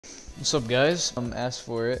What's up, guys? Asked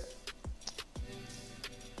for it.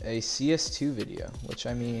 A CS2 video, which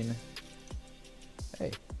I mean, hey,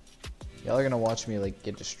 y'all are gonna watch me like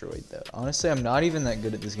get destroyed though. Honestly, I'm not even that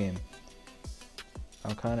good at this game.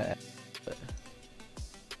 I'm kind of.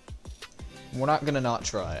 We're not gonna not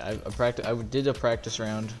try. I did a practice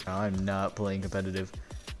round. No, I'm not playing competitive.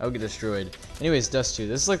 I would get destroyed. Anyways, Dust 2.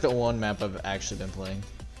 This is like the one map I've actually been playing.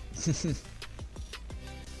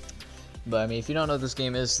 But I mean, if you don't know what this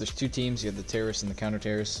game is, there's two teams. You have the terrorists and the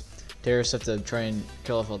counter-terrorists. Terrorists have to try and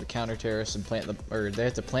kill off all the counter-terrorists and they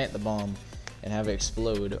have to plant the bomb and have it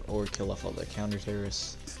explode or kill off all the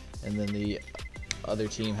counter-terrorists. And then the other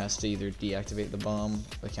team has to either deactivate the bomb,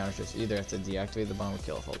 the counter-terrorists either have to deactivate the bomb or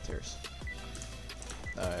kill off all the terrorists.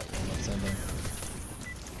 Alright, let's end them.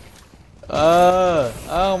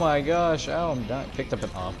 Oh my gosh, oh, I'm done. Picked up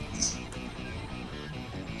an op.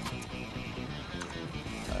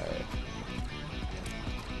 Alright.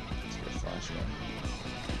 Let's get a flashbang.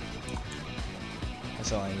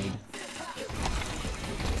 That's all I need.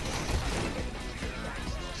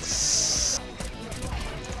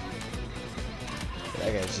 That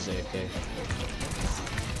guy's just AFK.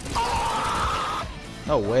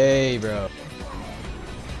 No way, bro.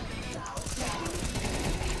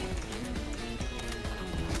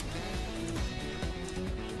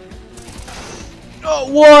 Oh,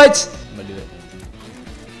 what? I'm gonna do it.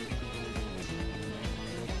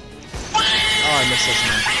 Oh, I missed this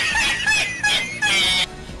one.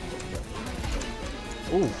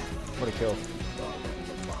 Ooh, what a kill.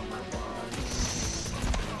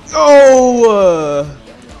 Oh!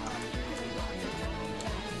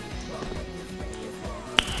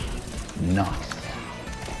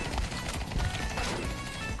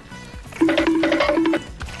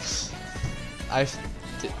 Nice.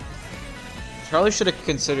 Probably should have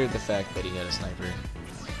considered the fact that he had a sniper.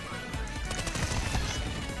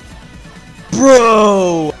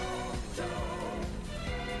 Bro!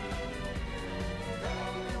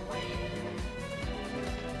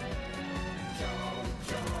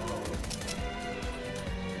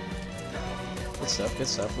 Good stuff, good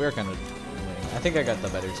stuff. We were kind of winning. I think I got the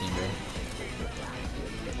better team,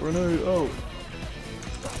 bro. Grenade, oh!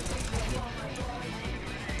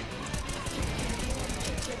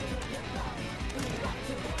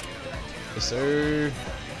 Yes, sir.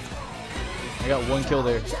 I got one kill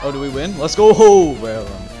there. Oh, do we win? Let's go! Oh, bro.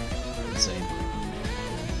 Insane.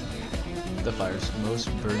 The fire's most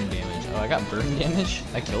burn damage. Oh, I got burn damage?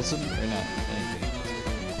 I killed some or not? Anything.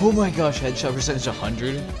 Oh my gosh, headshot percentage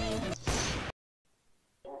 100.